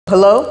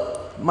Hello,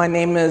 my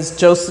name is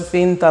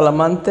Josephine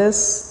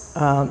Talamantez,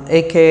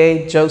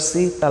 aka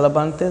Josie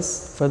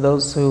Talamantez, for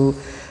those who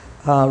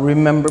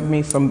remember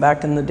me from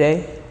back in the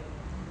day.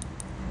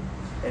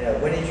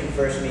 And when did you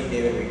first meet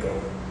David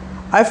Rico?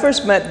 I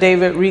first met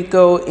David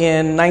Rico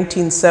in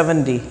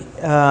 1970.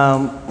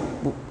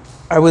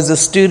 I was a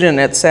student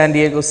at San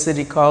Diego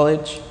City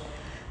College,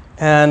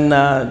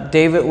 and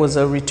David was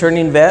a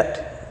returning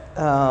vet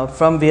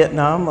from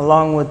Vietnam,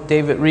 along with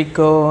David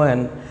Rico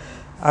and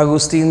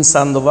Agustin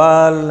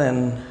Sandoval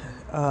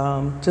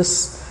and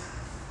just,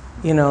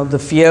 you know, the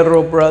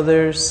Fierro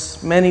brothers,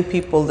 many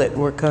people that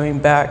were coming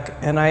back.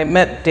 And I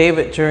met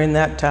David during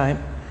that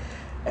time.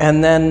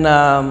 And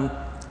then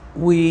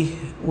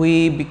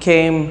we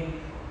became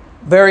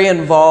very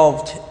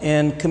involved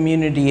in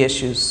community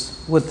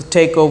issues with the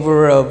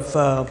takeover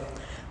of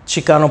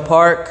Chicano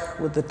Park,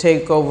 with the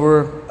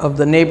takeover of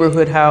the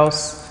neighborhood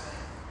house.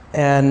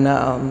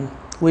 And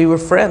we were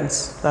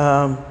friends.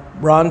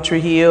 Ron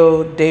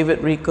Trujillo,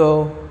 David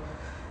Rico,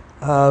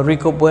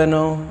 Rico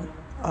Bueno,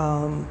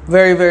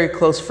 very, very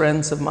close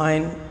friends of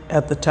mine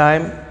at the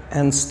time,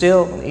 and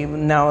still,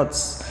 even now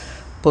it's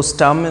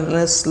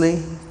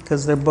posthumously,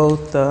 because they're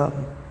both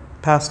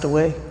passed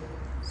away.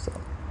 So,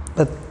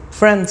 but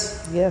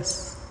friends,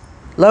 yes.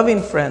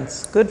 Loving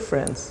friends, good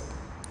friends,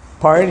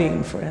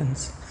 partying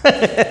friends.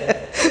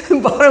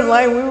 Bottom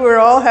line, we were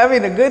all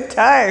having a good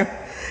time,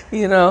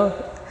 you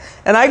know.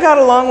 And I got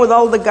along with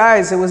all the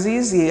guys. It was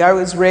easy. I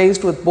was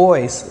raised with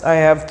boys. I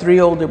have 3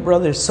 older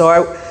brothers, so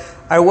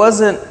I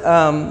wasn't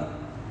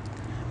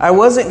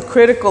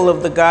critical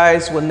of the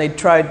guys when they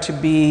tried to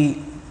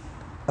be,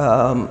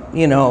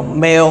 you know,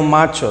 male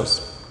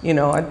machos. You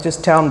know, I'd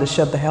just tell them to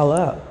shut the hell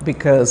up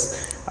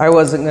because I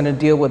wasn't going to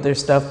deal with their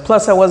stuff.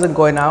 Plus, I wasn't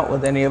going out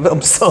with any of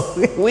them, so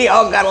we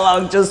all got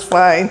along just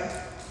fine.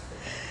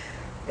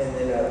 And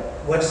then,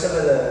 what's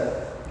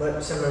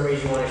some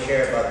memories you want to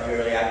share about your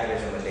early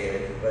activism with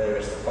David, whether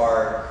it's the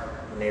park,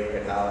 the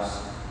neighborhood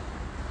house?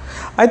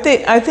 I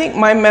think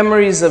my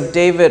memories of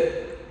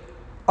David,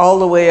 all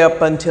the way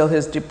up until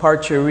his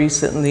departure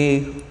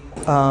recently,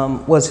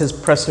 was his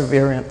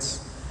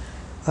perseverance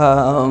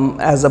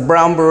as a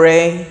Brown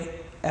Beret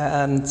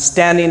and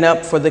standing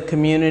up for the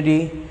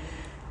community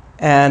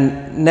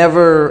and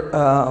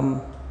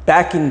never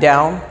backing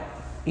down,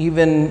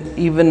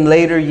 even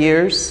later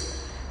years.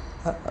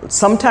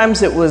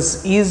 Sometimes it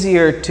was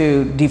easier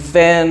to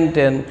defend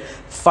and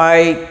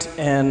fight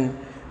and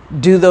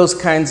do those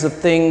kinds of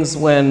things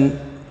when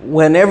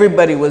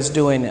everybody was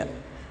doing it.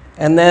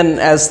 And then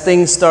as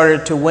things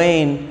started to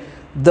wane,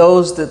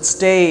 those that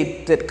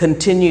stayed, that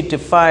continued to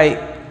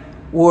fight,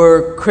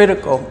 were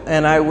critical.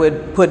 And I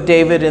would put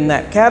David in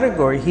that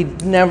category. He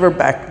never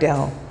backed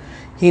down.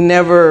 He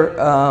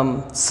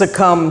never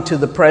succumbed to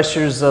the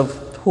pressures of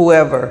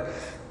whoever.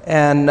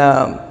 And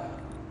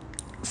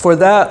for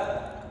that,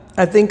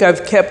 I think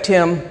I've kept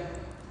him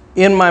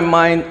in my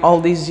mind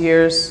all these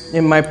years,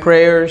 in my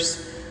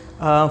prayers,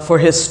 for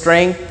his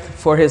strength,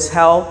 for his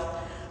health,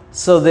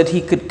 so that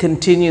he could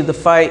continue the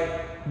fight,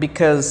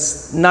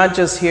 because not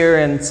just here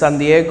in San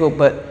Diego,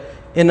 but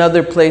in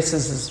other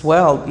places as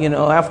well. You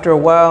know, after a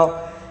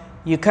while,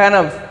 you kind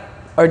of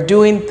are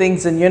doing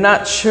things and you're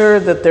not sure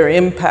that they're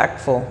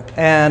impactful.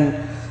 And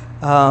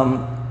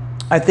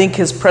I think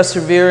his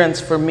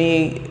perseverance for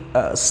me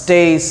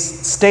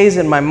stays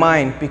in my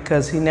mind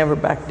because he never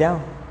backed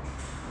down.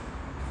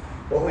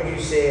 What would you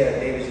say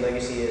David's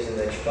legacy is in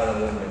the Chicano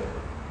movement?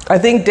 I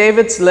think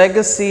David's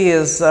legacy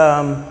is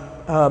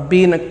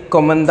being a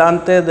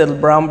comandante del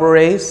Brown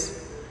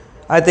Berets.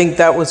 I think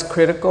that was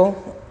critical.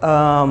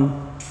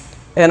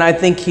 And I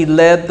think he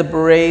led the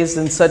Berets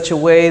in such a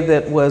way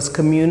that was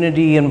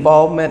community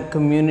involvement,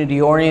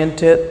 community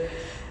oriented,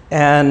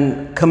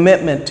 and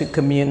commitment to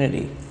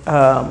community.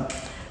 I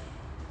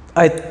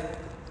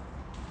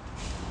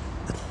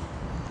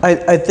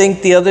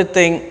think the other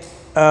thing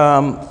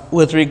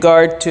with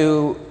regard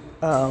to,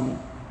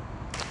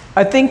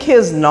 I think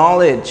his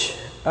knowledge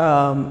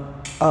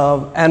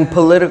and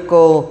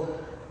political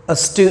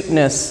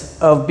astuteness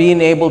of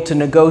being able to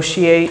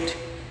negotiate,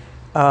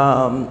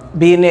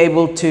 being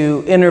able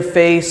to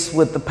interface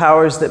with the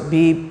powers that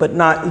be, but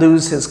not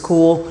lose his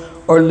cool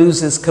or lose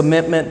his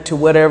commitment to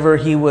whatever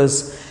he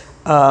was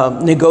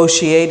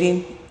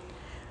negotiating.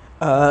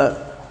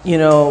 You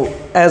know,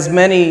 as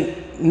many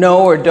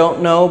know or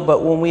don't know,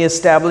 but when we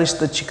established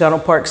the Chicano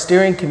Park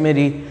Steering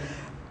Committee,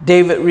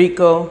 David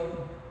Rico,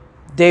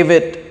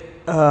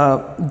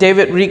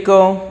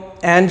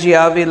 Angie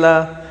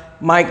Avila,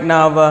 Mike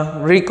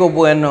Nava, Rico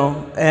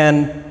Bueno,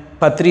 and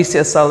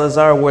Patricia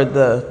Salazar were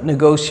the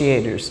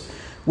negotiators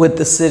with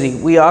the city.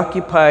 We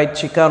occupied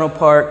Chicano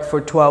Park for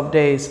 12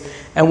 days,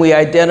 and we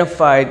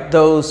identified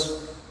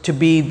those to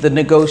be the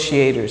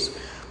negotiators.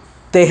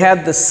 They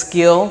had the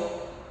skill,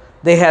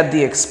 they had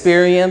the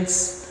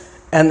experience,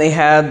 and they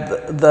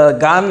had the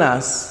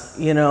ganas,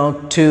 you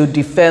know, to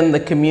defend the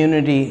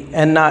community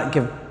and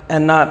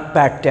not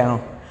back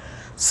down.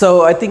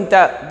 So I think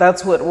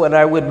that's what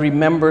I would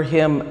remember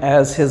him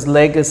as, his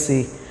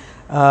legacy.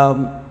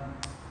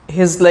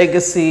 His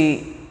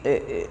legacy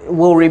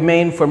will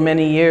remain for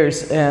many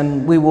years,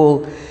 and we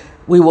will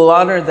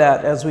honor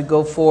that as we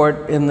go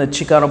forward in the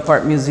Chicano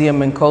Park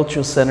Museum and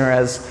Cultural Center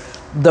as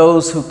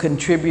those who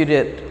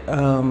contributed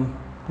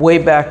way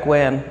back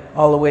when,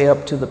 all the way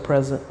up to the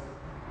present.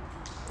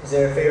 Is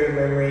there a favorite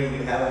memory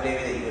you have of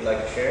David that you would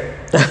like to share?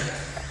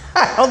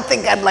 I don't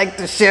think I'd like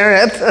to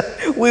share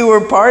it. We were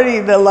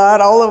partying a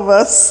lot, all of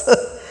us.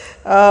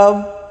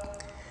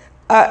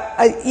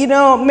 You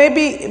know,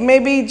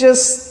 maybe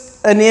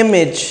just an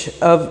image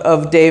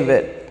of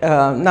David,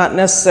 not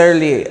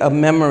necessarily a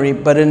memory,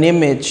 but an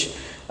image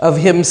of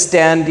him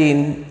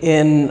standing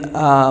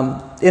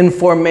in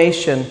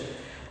formation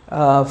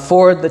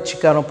for the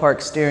Chicano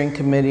Park Steering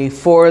Committee,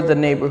 for the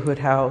neighborhood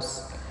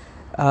house.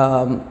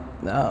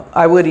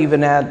 I would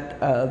even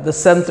add the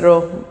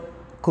Centro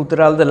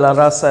Cultural de la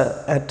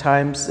Raza at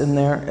times in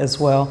there as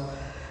well.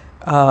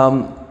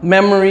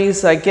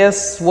 Memories, I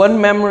guess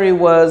one memory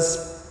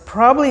was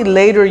probably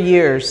later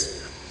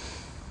years,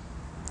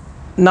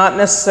 not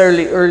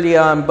necessarily early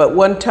on, but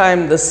one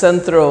time the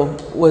Centro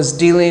was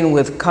dealing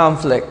with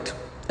conflict,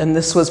 and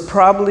this was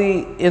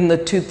probably in the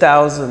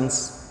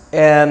 2000s.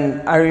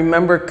 And I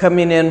remember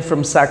coming in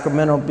from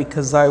Sacramento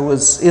because I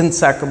was in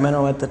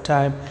Sacramento at the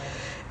time,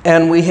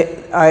 and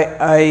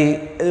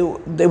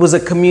it was a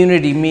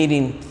community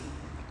meeting.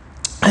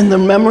 And the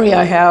memory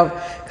I have,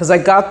 because I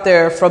got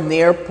there from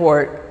the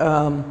airport,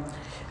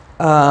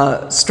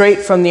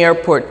 straight from the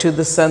airport to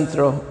the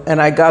Centro, and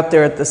I got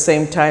there at the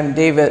same time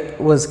David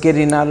was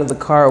getting out of the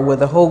car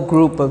with a whole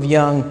group of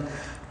young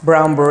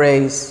Brown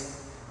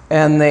Berets,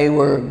 and they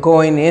were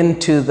going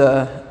into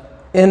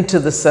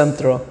the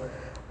Centro.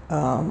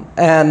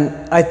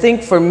 And I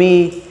think for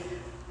me,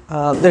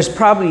 there's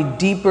probably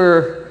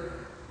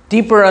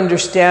deeper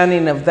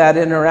understanding of that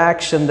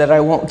interaction that I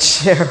won't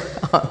share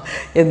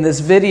in this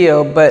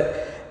video,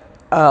 but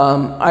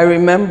I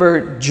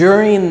remember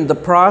during the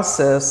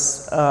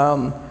process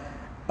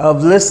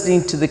of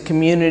listening to the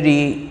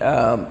community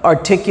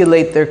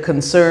articulate their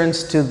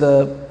concerns to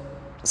the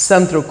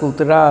Centro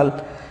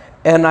Cultural,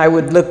 and I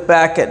would look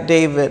back at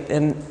David,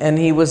 and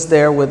he was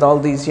there with all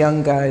these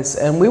young guys,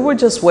 and we were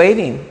just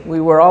waiting. We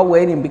were all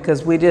waiting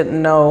because we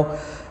didn't know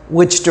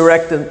which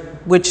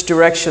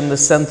direction the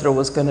Centro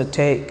was going to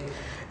take.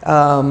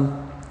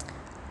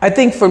 I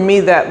think for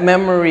me that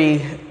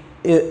memory,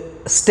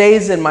 it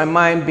stays in my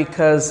mind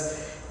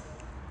because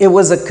it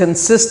was a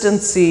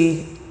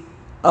consistency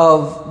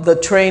of the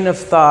train of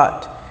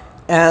thought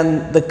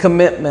and the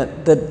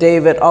commitment that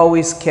David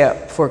always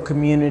kept for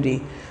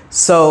community.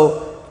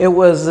 So it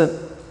wasn't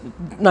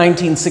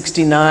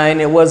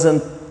 1969, it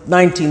wasn't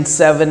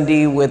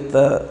 1970 with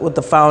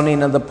the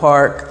founding of the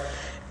park.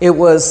 It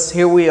was,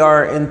 here we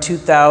are in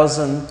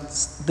 2000,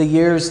 the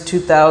year's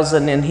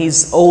 2000, and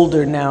he's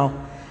older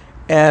now,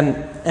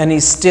 and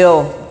he's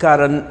still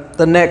got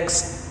the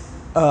next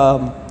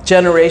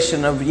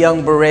generation of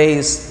young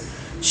berets,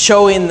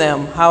 showing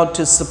them how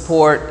to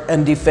support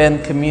and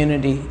defend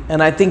community.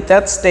 And I think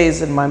that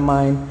stays in my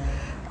mind.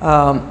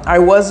 I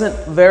wasn't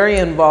very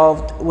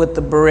involved with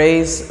the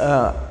berets.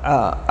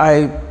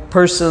 I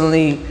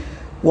personally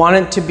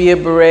wanted to be a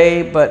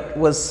beret, but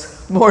was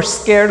more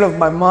scared of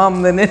my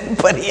mom than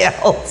anybody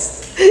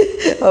else,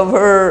 of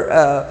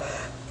her,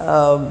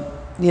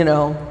 you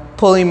know,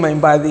 pulling me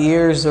by the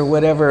ears or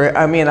whatever.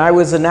 I mean, I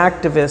was an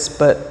activist,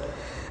 but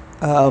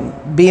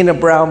being a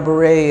Brown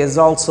Beret is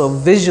also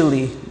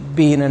visually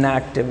being an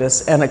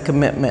activist and a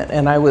commitment.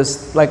 And I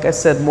was, like I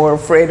said, more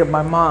afraid of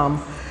my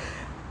mom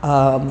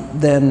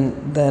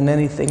than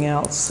anything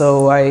else.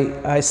 So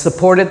I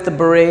supported the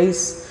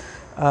berets.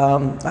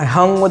 I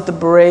hung with the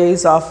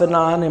berets off and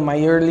on in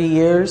my early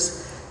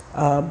years.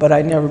 But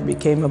I never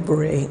became a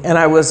beret. And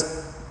I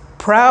was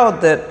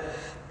proud that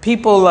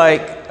people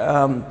like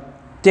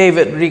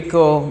David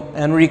Rico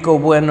and Rico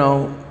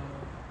Bueno,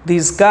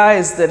 these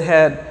guys that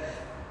had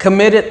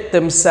committed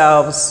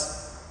themselves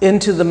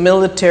into the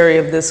military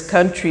of this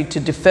country to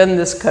defend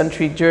this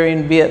country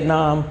during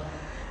Vietnam,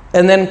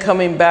 and then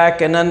coming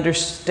back and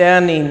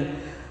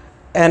understanding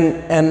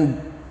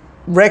and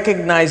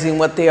recognizing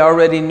what they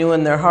already knew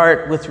in their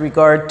heart with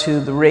regard to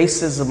the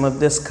racism of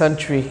this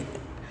country.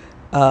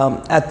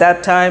 At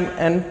that time,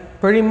 and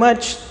pretty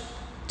much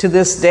to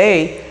this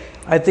day,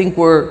 I think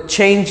we're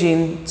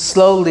changing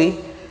slowly,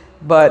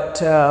 but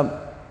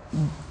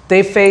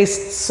they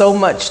faced so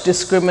much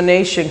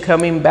discrimination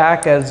coming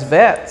back as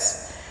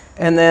vets.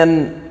 And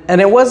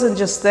it wasn't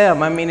just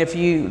them. I mean, if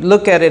you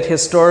look at it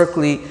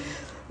historically,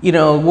 you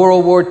know,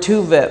 World War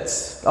II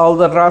vets, all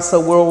the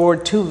Raza World War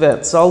II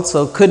vets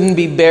also couldn't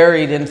be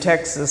buried in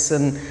Texas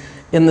and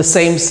in the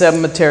same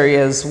cemetery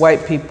as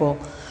white people.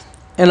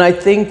 And I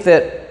think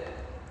that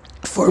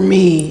for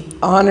me,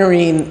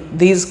 honoring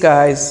these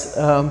guys,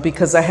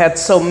 because I had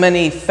so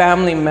many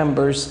family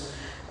members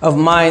of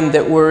mine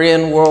that were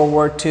in World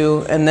War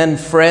II, and then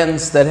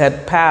friends that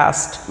had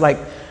passed, like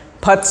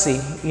Putsy,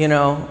 you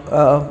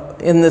know,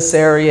 in this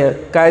area,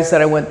 guys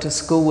that I went to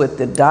school with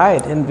that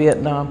died in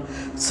Vietnam.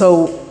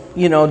 So,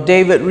 you know,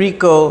 David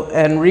Rico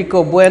and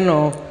Rico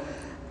Bueno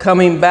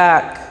coming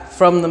back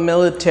from the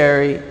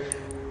military,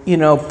 you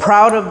know,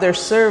 proud of their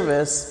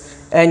service,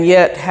 and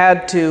yet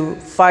had to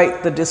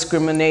fight the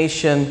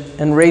discrimination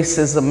and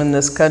racism in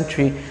this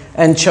country,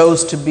 and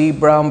chose to be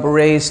Brown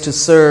Berets to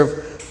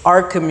serve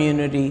our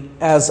community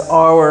as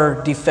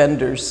our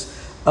defenders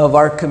of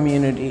our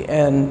community.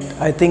 And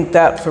I think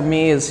that for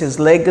me is his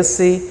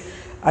legacy.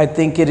 I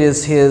think it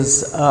is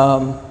his,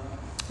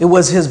 it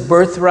was his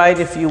birthright,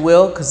 if you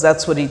will, because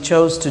that's what he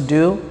chose to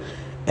do.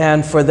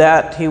 And for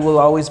that, he will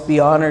always be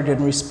honored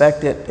and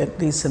respected, at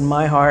least in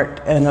my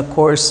heart, and of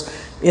course,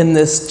 in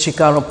this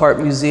Chicano Park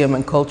Museum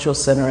and Cultural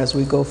Center as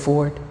we go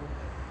forward.